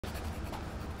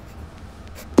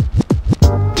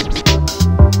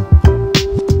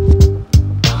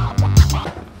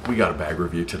We got a bag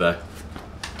review today.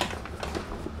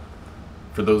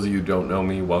 For those of you who don't know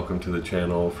me, welcome to the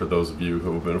channel. For those of you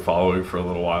who have been following for a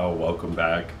little while, welcome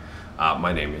back.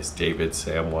 My name is David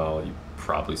Samwell. You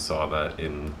probably saw that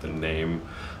in the name.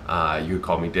 You could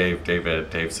call me Dave, David,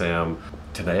 Dave Sam.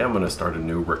 Today I'm going to start a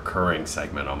new recurring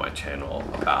segment on my channel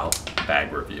about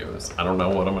bag reviews. I don't know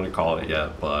what I'm going to call it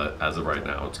yet, but as of right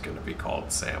now it's going to be called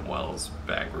Samwell's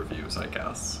Bag Reviews, I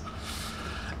guess.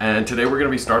 And today we're going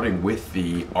to be starting with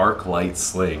the Arclite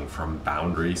Sling from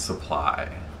Boundary Supply.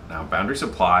 Now, Boundary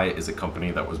Supply is a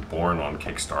company that was born on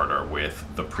Kickstarter with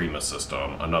the Prima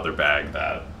system, another bag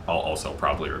that I'll also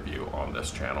probably review on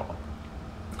this channel.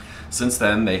 Since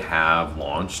then, they have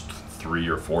launched 3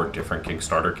 or 4 different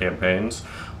Kickstarter campaigns,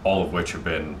 all of which have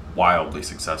been wildly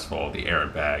successful. The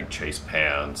Errant bag, Chase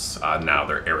Pants, now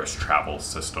their Eris travel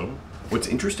system. What's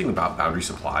interesting about Boundary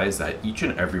Supply is that each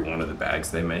and every one of the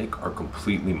bags they make are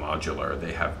completely modular.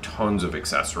 They have tons of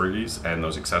accessories, and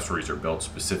those accessories are built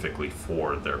specifically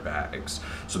for their bags.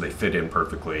 So they fit in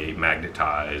perfectly,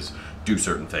 magnetize, do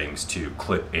certain things to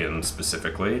clip in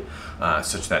specifically,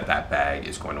 such that that bag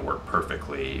is going to work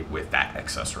perfectly with that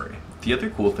accessory. The other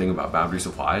cool thing about Boundary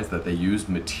Supply is that they use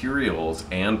materials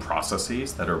and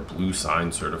processes that are Blue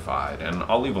Sign certified. And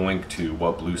I'll leave a link to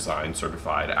what Blue Sign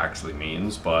certified actually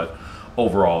means, but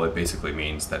overall, it basically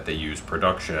means that they use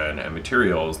production and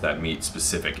materials that meet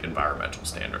specific environmental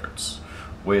standards,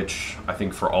 which I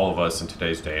think for all of us in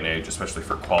today's day and age, especially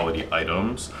for quality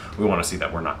items, we want to see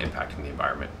that we're not impacting the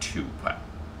environment too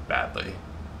badly,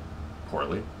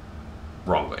 poorly,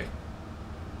 wrongly.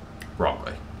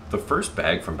 The first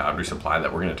bag from Boundary Supply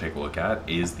that we're going to take a look at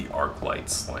is the Arclite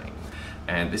Sling.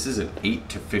 And this is an 8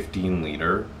 to 15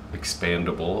 liter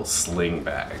expandable sling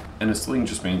bag. And a sling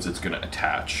just means it's going to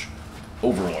attach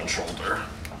over one shoulder.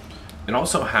 It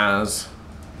also has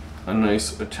a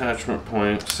nice attachment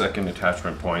point, second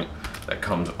attachment point that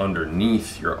comes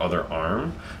underneath your other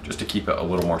arm, just to keep it a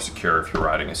little more secure if you're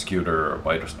riding a scooter or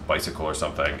a bicycle or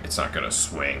something. It's not going to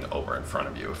swing over in front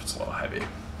of you if it's a little heavy.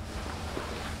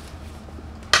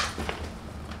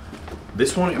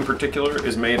 This one in particular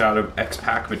is made out of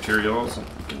x-pac materials. You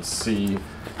can see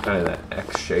kind of that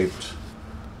X-shaped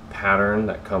pattern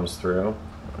that comes through.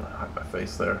 I'm gonna hide my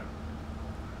face there.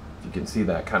 You can see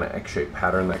that kind of X-shaped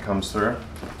pattern that comes through.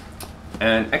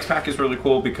 And x-pac is really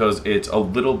cool because it's a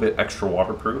little bit extra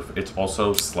waterproof. It's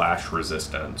also slash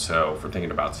resistant. So if we're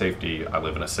thinking about safety, I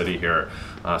live in a city here.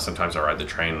 Sometimes I ride the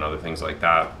train and other things like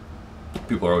that.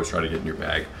 People are always trying to get in your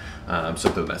bag.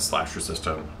 Something that's slash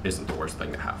resistant isn't the worst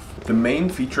thing to have. The main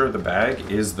feature of the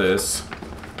bag is this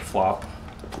flop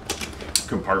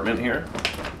compartment here,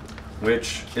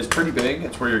 which is pretty big.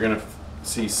 It's where you're gonna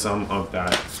see some of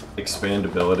that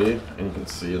expandability, and you can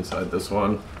see inside this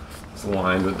one, it's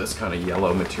lined with this kind of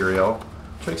yellow material,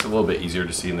 which makes it a little bit easier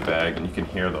to see in the bag, and you can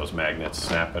hear those magnets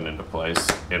snapping into place,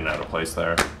 in and out of place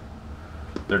there.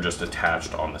 They're just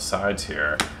attached on the sides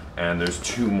here, and there's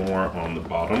 2 more on the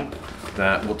bottom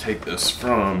that will take this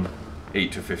from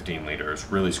 8 to 15 liters,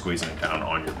 really squeezing it down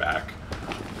on your back.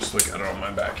 Just look at it on my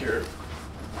back here.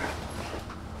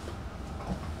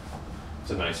 It's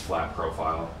a nice flat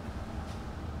profile.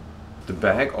 The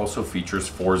bag also features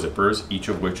 4 zippers, each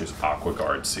of which is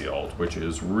AquaGuard sealed, which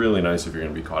is really nice if you're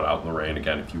going to be caught out in the rain.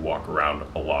 Again, if you walk around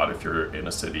a lot, if you're in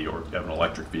a city or you have an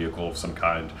electric vehicle of some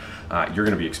kind, you're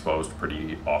going to be exposed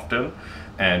pretty often.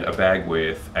 And a bag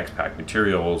with x-pac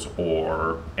materials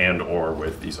or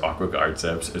with these AquaGuard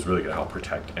zips is really going to help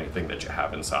protect anything that you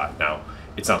have inside. Now,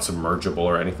 it's not submergible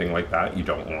or anything like that. You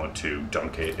don't want to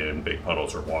dunk it in big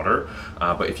puddles or water,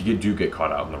 but if you do get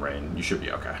caught out in the rain, you should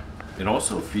be okay. It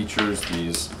also features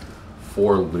these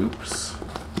 4 loops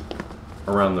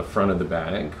around the front of the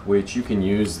bag, which you can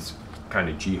use kind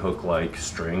of G-hook-like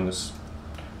strings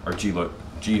or G-hook-like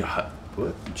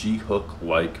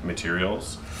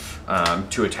materials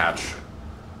to attach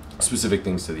specific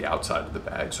things to the outside of the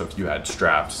bag. So if you had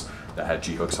straps that had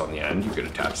G-hooks on the end, you could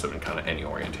attach them in kind of any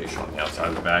orientation on the outside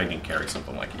of the bag and carry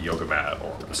something like a yoga mat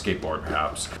or a skateboard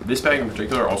perhaps. This bag in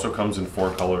particular also comes in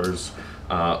 4 colors.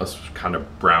 A kind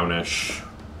of brownish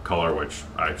color, which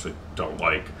I actually don't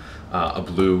like, a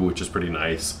blue, which is pretty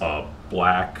nice,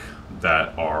 black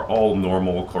that are all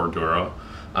normal Cordura,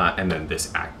 and then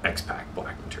this x-pac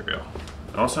black material.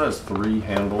 It also has 3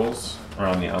 handles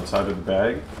around the outside of the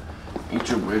bag,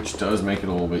 each of which does make it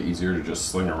a little bit easier to just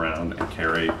sling around and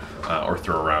carry or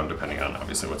throw around depending on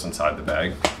obviously what's inside the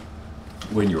bag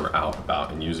when you are out about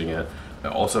and using it. It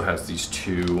also has these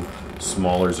 2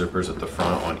 smaller zippers at the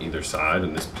front on either side,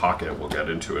 and this pocket, we'll get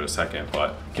into in a second,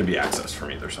 but can be accessed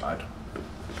from either side.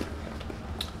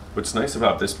 What's nice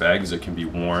about this bag is it can be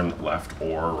worn left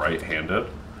or right-handed.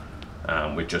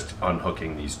 with just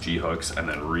unhooking these G-hooks and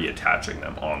then reattaching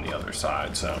them on the other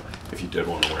side. So if you did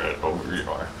want to wear it over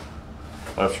your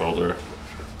left shoulder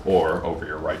or over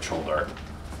your right shoulder,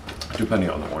 depending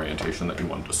on the orientation that you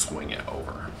wanted to swing it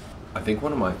over. I think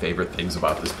one of my favorite things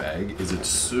about this bag is its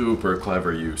super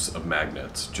clever use of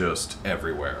magnets just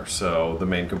everywhere. So the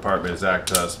main compartment is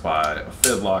accessed by a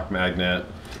fidlock magnet.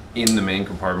 In the main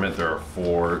compartment, there are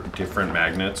 4 different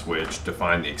magnets which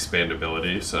define the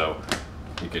expandability. So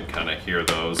you can kind of hear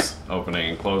those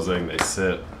opening and closing. They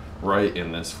sit right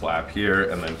in this flap here,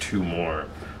 and then 2 more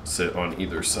sit on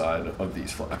either side of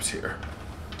these flaps here.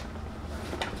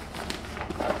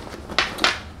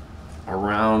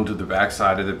 Around the back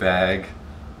side of the bag,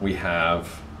 we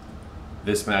have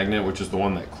this magnet, which is the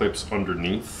one that clips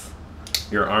underneath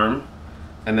your arm.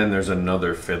 And then there's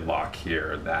another fidlock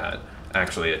here that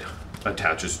actually it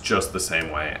attaches just the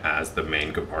same way as the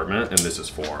main compartment, and this is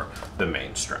for the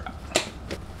main strap.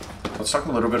 Let's talk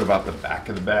a little bit about the back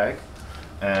of the bag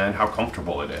and how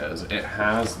comfortable it is. It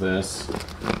has this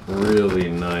really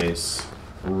nice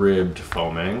ribbed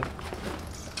foaming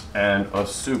and a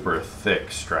super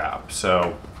thick strap.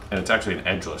 So, and it's actually an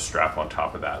edgeless strap on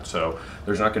top of that. So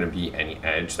there's not going to be any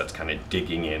edge that's kind of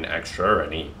digging in extra, or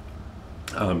any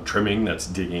trimming that's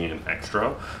digging in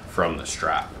extra from the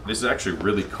strap. This is actually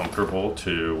really comfortable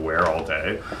to wear all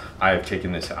day. I have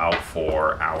taken this out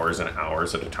for hours and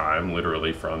hours at a time,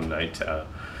 literally from night to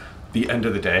the end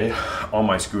of the day on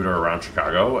my scooter around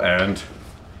Chicago, and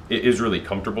it is really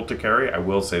comfortable to carry. I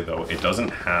will say though, it doesn't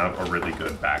have a really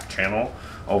good back channel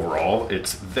overall.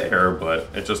 It's there, but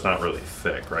it's just not really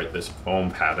thick, right? This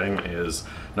foam padding is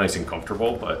nice and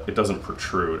comfortable, but it doesn't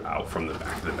protrude out from the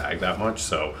back of the bag that much,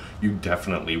 so you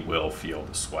definitely will feel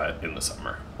the sweat in the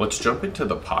summer. Let's jump into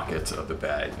the pockets of the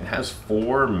bag. It has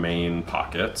 4 main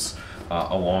pockets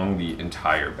along the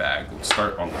entire bag. We'll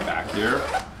start on the back here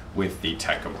with the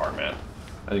tech compartment.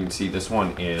 As you can see, this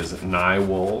one is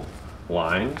nylon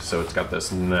lined, so it's got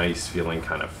this nice feeling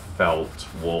kind of felt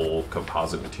wool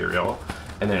composite material,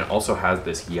 and then it also has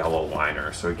this yellow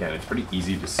liner. So again, it's pretty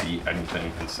easy to see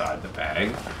anything inside the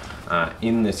bag.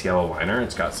 In this yellow liner,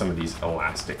 it's got some of these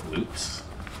elastic loops,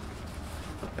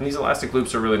 and these elastic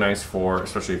loops are really nice for,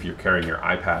 especially if you're carrying your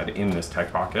iPad in this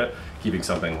tech pocket, keeping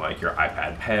something like your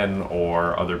iPad pen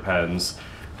or other pens.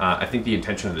 I think the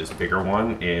intention of this bigger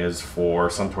one is for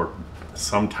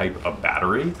some type of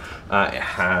battery. It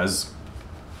has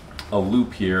a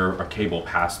loop here, a cable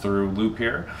pass-through loop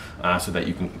here, so that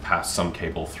you can pass some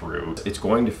cable through. It's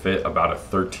going to fit about a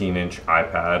 13-inch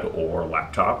iPad or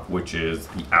laptop, which is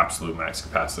the absolute max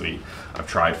capacity. I've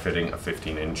tried fitting a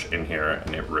 15-inch in here,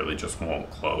 and it really just won't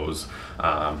close.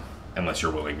 Unless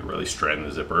you're willing to really strand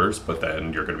the zippers, but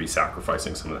then you're going to be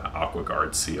sacrificing some of the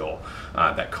AquaGuard seal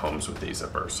that comes with these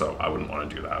zippers, so I wouldn't want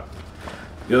to do that.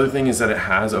 The other thing is that it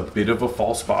has a bit of a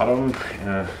false bottom.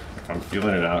 If I'm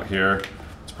feeling it out here,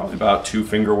 it's probably about 2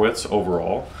 finger widths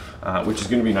overall, which is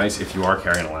going to be nice if you are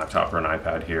carrying a laptop or an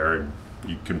iPad here.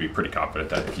 You can be pretty confident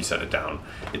that if you set it down,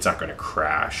 it's not going to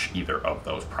crash either of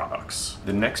those products.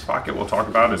 The next pocket we'll talk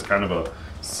about is kind of a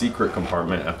secret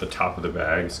compartment at the top of the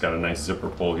bag. It's got a nice zipper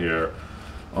pull here.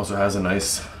 Also has a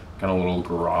nice kind of little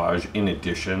garage in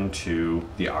addition to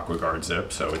the AquaGuard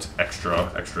zip, so it's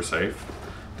extra safe.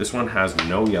 This one has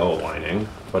no yellow lining,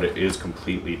 but it is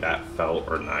completely that felt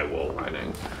or nylon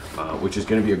lining, which is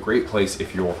going to be a great place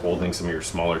if you're holding some of your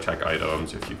smaller tech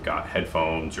items, if you've got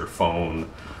headphones, your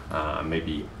phone,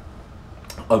 maybe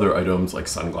other items like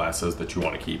sunglasses that you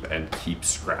want to keep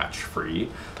scratch free.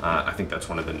 I think that's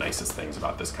one of the nicest things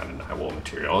about this kind of nylon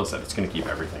material, is that it's going to keep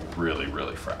everything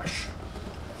really fresh.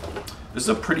 This is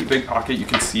a pretty big pocket. You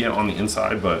can see it on the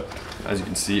inside, but as you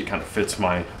can see, it kind of fits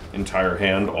my entire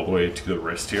hand all the way to the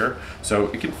wrist here. So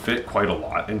it can fit quite a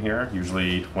lot in here.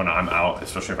 Usually when I'm out,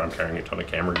 especially if I'm carrying a ton of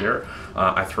camera gear,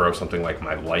 I throw something like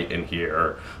my light in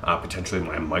here, potentially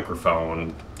my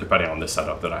microphone, depending on the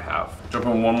setup that I have.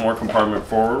 Jumping one more compartment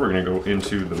forward, we're gonna go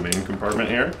into the main compartment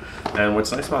here. And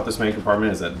what's nice about this main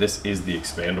compartment is that this is the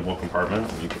expandable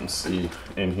compartment. You can see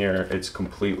in here, it's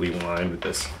completely lined with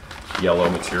this yellow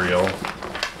material.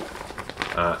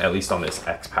 At least on this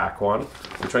X-pac one,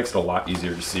 which makes it a lot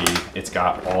easier to see. It's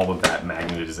got all of that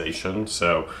magnetization.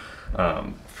 So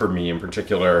for me in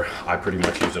particular, I pretty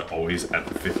much use it always at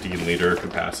the 15-liter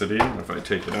capacity. If I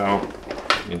take it out,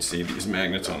 you can see these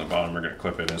magnets on the bottom are going to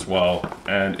clip in as well,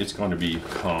 and it's going to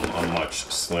become a much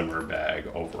slimmer bag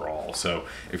overall. So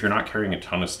if you're not carrying a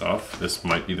ton of stuff, this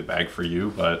might be the bag for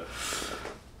you, but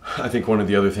I think one of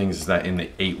the other things is that in the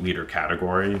 8-liter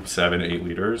category, 7-8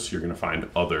 liters, you're going to find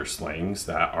other slings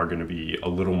that are going to be a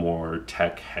little more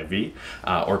tech heavy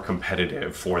or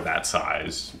competitive for that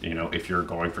size. You know, if you're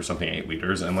going for something 8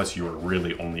 liters, unless you are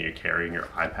really only carrying your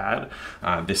iPad,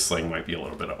 this sling might be a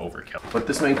little bit of overkill. But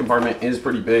this main compartment is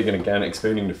pretty big, and again,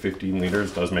 expanding to 15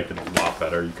 liters does make it a lot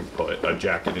better. You can put a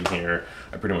jacket in here.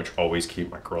 I pretty much always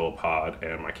keep my GorillaPod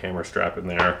and my camera strap in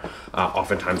there.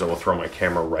 Oftentimes I will throw my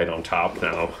camera right on top.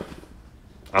 Now,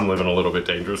 I'm living a little bit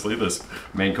dangerously. This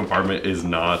main compartment is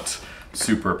not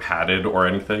super padded or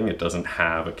anything. It doesn't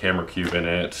have a camera cube in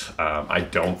it. I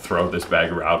don't throw this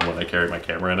bag around when I carry my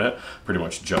camera in it. Pretty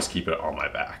much just keep it on my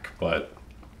back. But,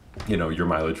 you know, your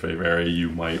mileage may vary. You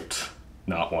might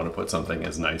not want to put something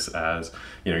as nice as,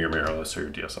 you know, your mirrorless or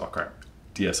your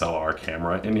DSLR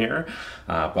camera in here,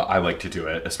 but I like to do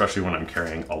it, especially when I'm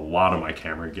carrying a lot of my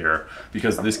camera gear,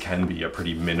 because this can be a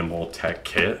pretty minimal tech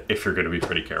kit if you're going to be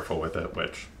pretty careful with it,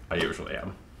 which I usually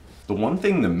am. The one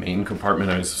thing the main compartment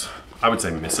is, I would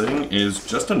say, missing is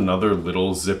just another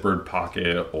little zippered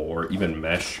pocket or even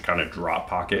mesh kind of drop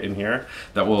pocket in here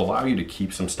that will allow you to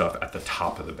keep some stuff at the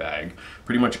top of the bag.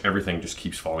 Pretty much everything just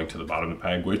keeps falling to the bottom of the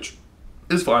bag, which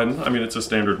is fine. I mean, it's a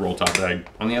standard roll top bag.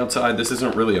 On the outside, this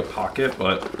isn't really a pocket,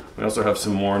 but we also have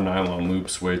some more nylon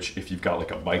loops, which if you've got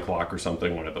like a bike lock or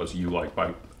something, one of those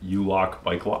U-lock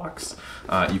bike locks,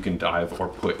 you can dive or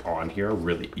put on here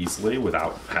really easily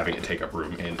without having it take up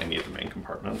room in any of the main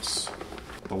compartments.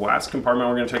 The last compartment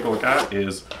we're going to take a look at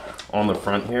is on the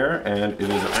front here, and it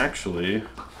is actually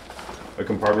a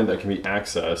compartment that can be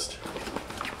accessed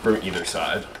from either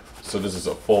side. So this is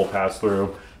a full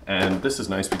pass-through. And this is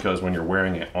nice because when you're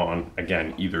wearing it on,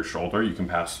 again, either shoulder, you can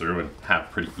pass through and have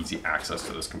pretty easy access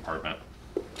to this compartment.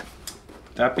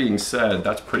 That being said,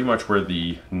 that's pretty much where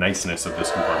the niceness of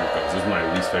this compartment goes. This is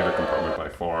my least favorite compartment by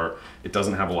far. It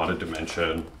doesn't have a lot of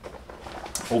dimension.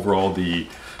 Overall, the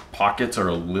pockets are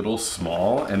a little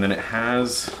small, and then it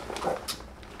has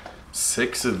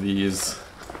 6 of these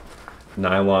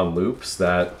nylon loops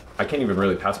that I can't even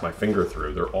really pass my finger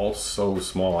through. They're all so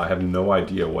small. I have no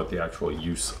idea what the actual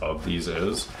use of these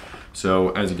is. So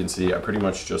as you can see, I pretty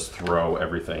much just throw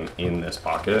everything in this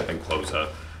pocket and close it.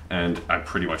 And I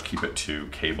pretty much keep it to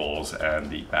cables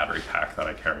and the battery pack that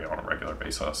I carry on a regular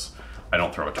basis. I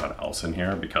don't throw a ton else in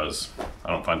here because I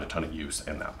don't find a ton of use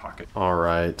in that pocket. All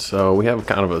right, so we have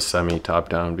kind of a semi top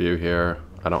down view here.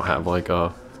 I don't have like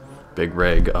a big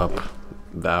rig up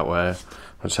that way.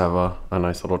 I just have a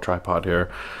nice little tripod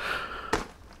here.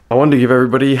 I wanted to give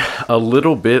everybody a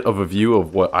little bit of a view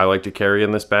of what I like to carry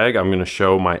in this bag. I'm gonna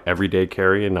show my everyday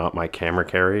carry and not my camera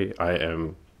carry. I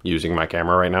am using my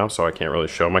camera right now, so I can't really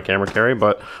show my camera carry,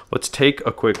 but let's take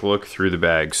a quick look through the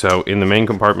bag. So in the main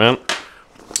compartment,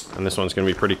 and this one's gonna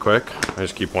be pretty quick, I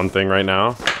just keep one thing right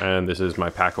now, and this is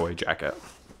my pack away jacket.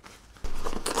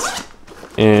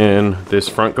 In this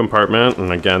front compartment,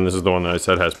 and again, this is the one that I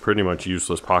said has pretty much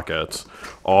useless pockets,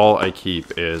 all I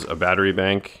keep is a battery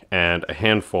bank and a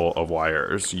handful of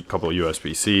wires, a couple of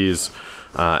USB-Cs,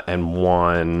 and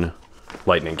one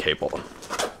lightning cable.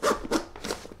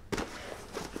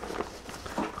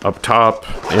 Up top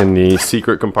in the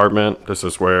secret compartment, this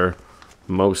is where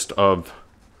most of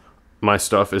my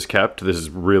stuff is kept. This is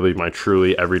really my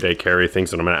truly everyday carry,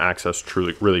 things that I'm going to access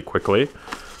really quickly.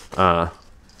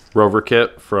 Rover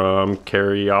kit from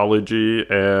Carryology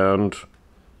and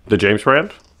the James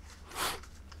brand.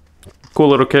 Cool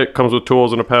little kit, comes with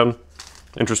tools and a pen.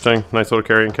 Interesting, nice little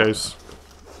carrying case.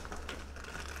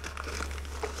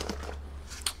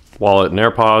 Wallet and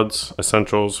AirPods,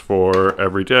 essentials for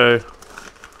every day.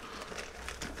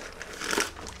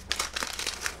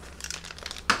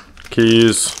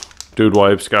 Keys, dude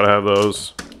wipes, gotta have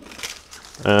those.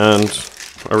 And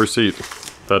a receipt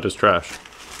that is trash.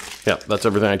 Yeah, that's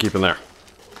everything I keep in there.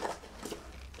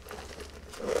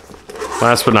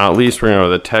 Last but not least, we're going to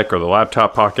go to the tech or the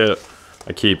laptop pocket.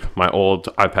 I keep my old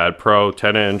iPad Pro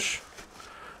 10-inch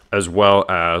as well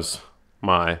as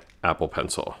my Apple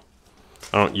Pencil.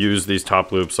 I don't use these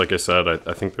top loops. Like I said,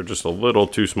 I think they're just a little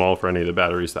too small for any of the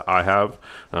batteries that I have.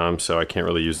 So I can't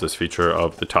really use this feature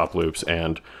of the top loops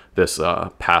and this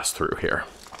pass-through here.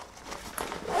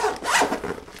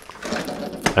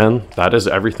 And that is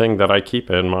everything that I keep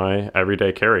in my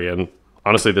everyday carry. And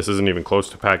honestly, this isn't even close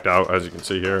to packed out. As you can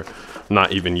see here, I'm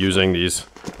not even using these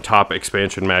top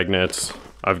expansion magnets.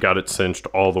 I've got it cinched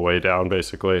all the way down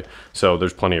basically. So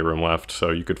there's plenty of room left.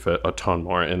 So you could fit a ton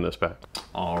more in this bag.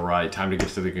 All right, time to get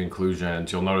to the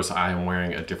conclusions. You'll notice I am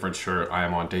wearing a different shirt. I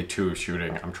am on day 2 of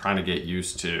shooting. I'm trying to get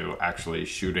used to actually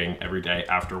shooting every day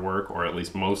after work, or at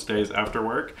least most days after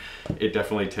work. It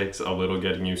definitely takes a little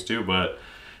getting used to, but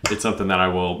it's something that I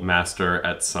will master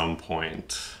at some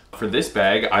point. For this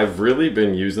bag, I've really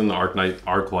been using the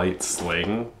Arclite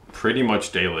Sling pretty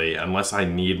much daily, unless I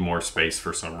need more space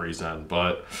for some reason.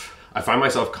 But I find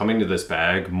myself coming to this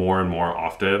bag more and more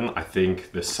often. I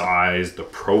think the size, the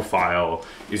profile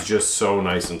is just so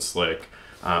nice and slick.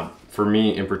 For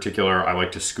me in particular, I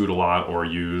like to scoot a lot or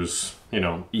use, you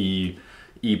know,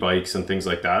 e-bikes and things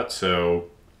like that. So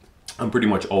I'm pretty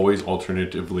much always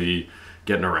alternatively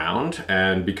getting around,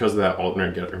 and because of that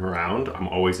alternate getting around, I'm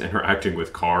always interacting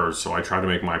with cars, so I try to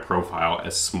make my profile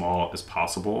as small as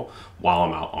possible while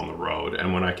I'm out on the road.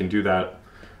 And when I can do that,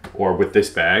 or with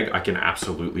this bag, I can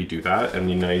absolutely do that, and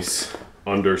the nice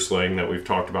undersling that we've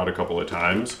talked about a couple of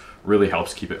times really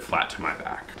helps keep it flat to my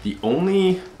back. The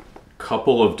only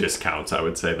couple of discounts I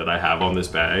would say that I have on this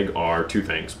bag are two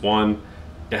things. One,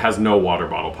 it has no water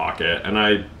bottle pocket, and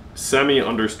I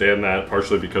semi-understand that,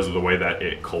 partially because of the way that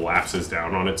it collapses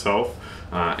down on itself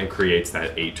and creates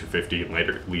that 8 to 15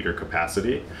 liter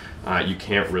capacity. You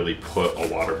can't really put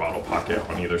a water bottle pocket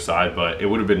on either side, but it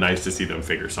would have been nice to see them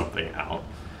figure something out.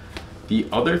 The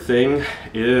other thing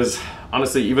is,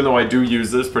 honestly, even though I do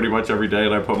use this pretty much every day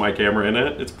and I put my camera in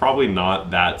it, it's probably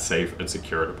not that safe and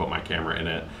secure to put my camera in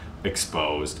it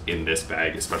exposed in this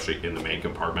bag, especially in the main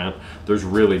compartment. There's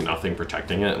really nothing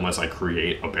protecting it unless I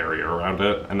create a barrier around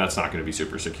it, and that's not going to be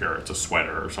super secure. It's a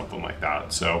sweater or something like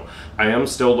that. So I am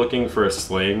still looking for a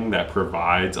sling that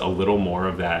provides a little more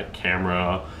of that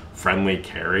camera friendly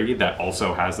carry that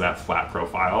also has that flat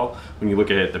profile. When you look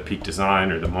at the Peak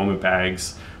Design or the Moment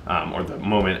bags, or the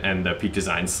Moment and the Peak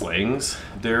Design slings,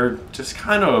 they're just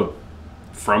kind of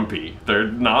frumpy. They're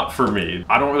not for me.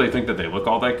 I don't really think that they look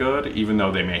all that good, even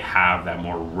though they may have that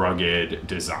more rugged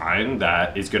design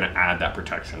that is going to add that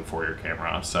protection for your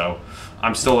camera. So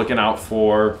I'm still looking out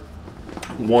for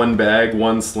one bag,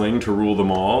 one sling to rule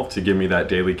them all, to give me that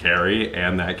daily carry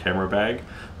and that camera bag,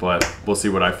 but we'll see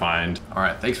what I find. All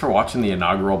right, thanks for watching the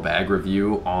inaugural bag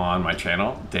review on my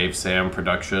channel, Dave Sam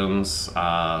Productions.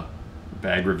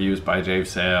 Bag reviews by Dave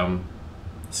Sam,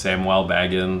 Samwell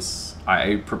Baggins.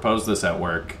 I proposed this at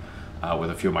work with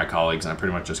a few of my colleagues, and I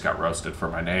pretty much just got roasted for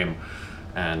my name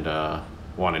and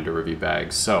wanted to review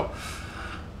bags. So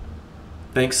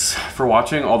thanks for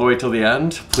watching all the way till the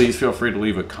end. Please feel free to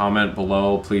leave a comment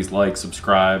below. Please like,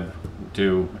 subscribe,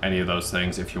 do any of those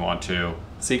things if you want to.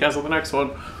 See you guys on the next one.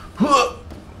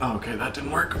 Okay, that didn't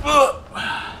work.